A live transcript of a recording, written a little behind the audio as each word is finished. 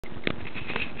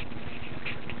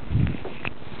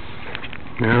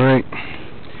Alright,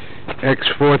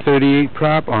 X438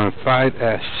 prop on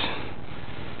 5S.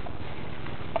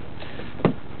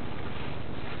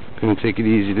 Gonna take it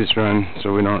easy this run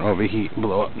so we don't overheat and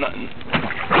blow up nothing.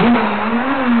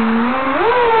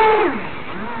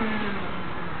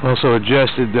 Also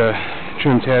adjusted the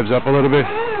trim tabs up a little bit.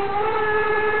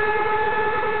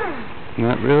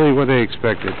 Not really what they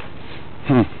expected.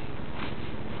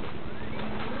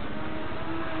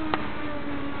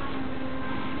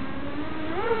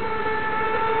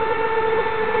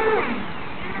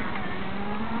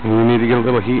 We need to get a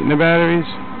little heat in the batteries.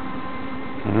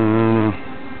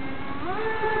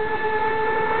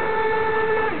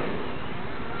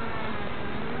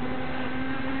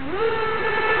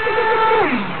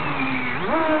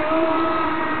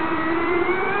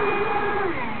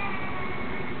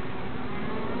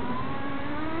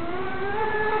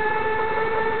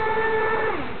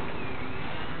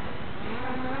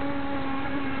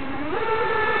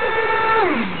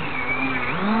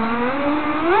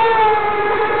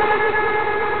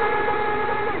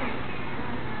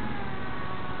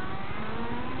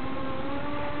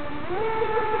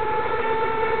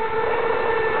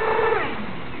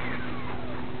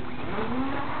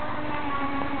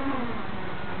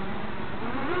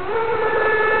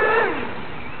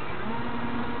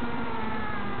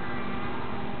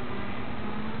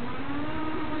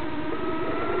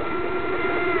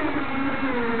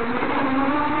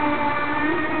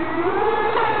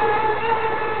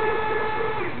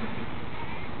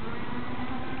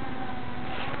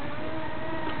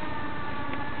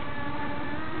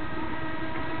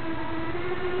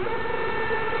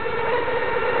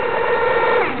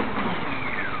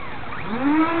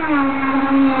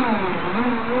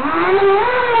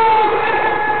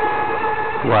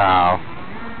 Wow.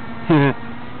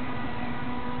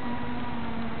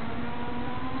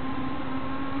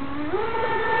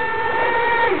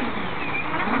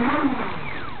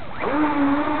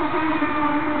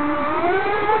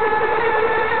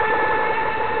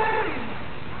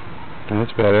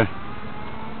 That's better.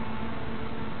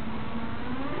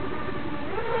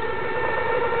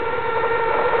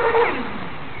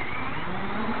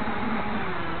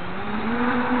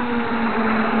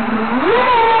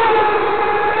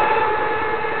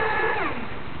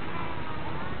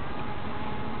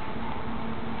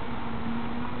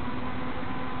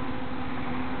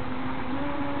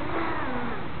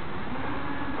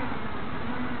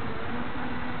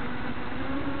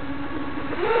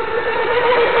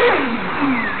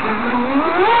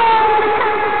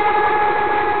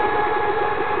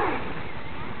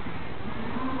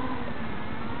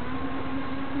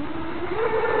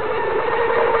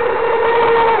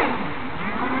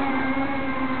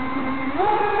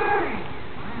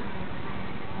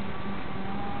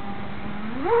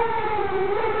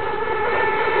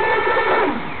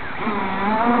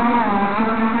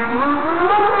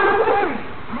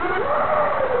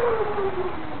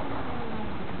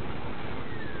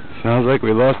 Sounds like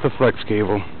we lost the flex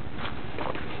cable.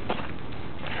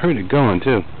 Heard it going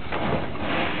too.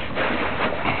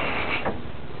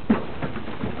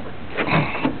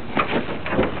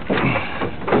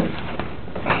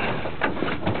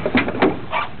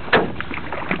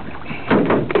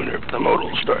 Wonder if the motor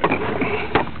will start.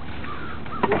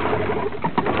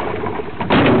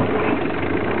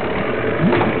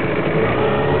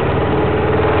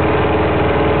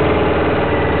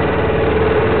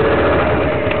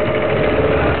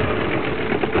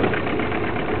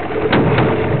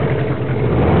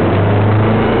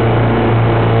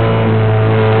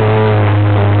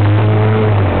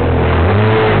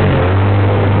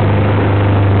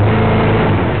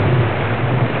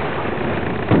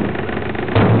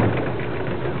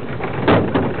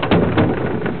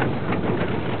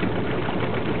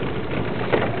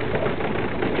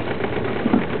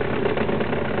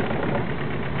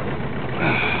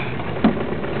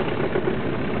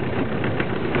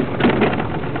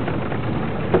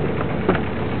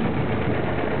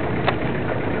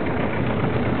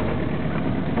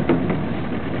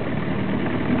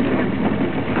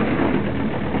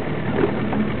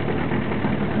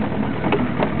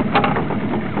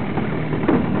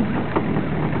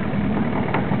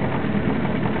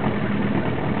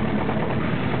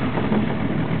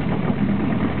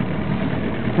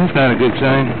 That's not a good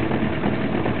sign.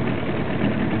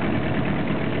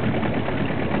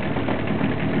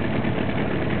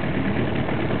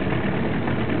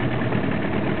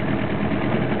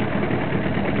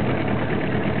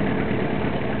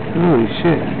 Holy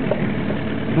shit.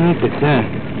 Look at that.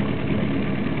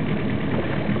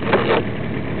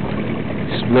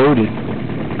 Exploded.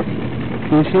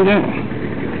 Can you see that?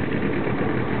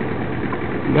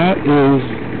 That is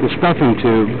the stuffing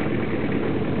tube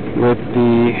with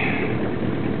the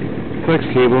flex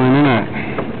cable in it.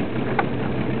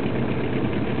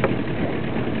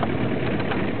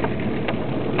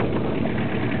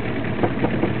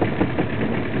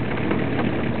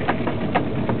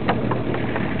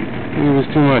 It was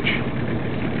too much.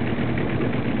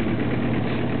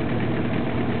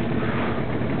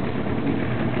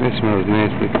 That smells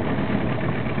nasty.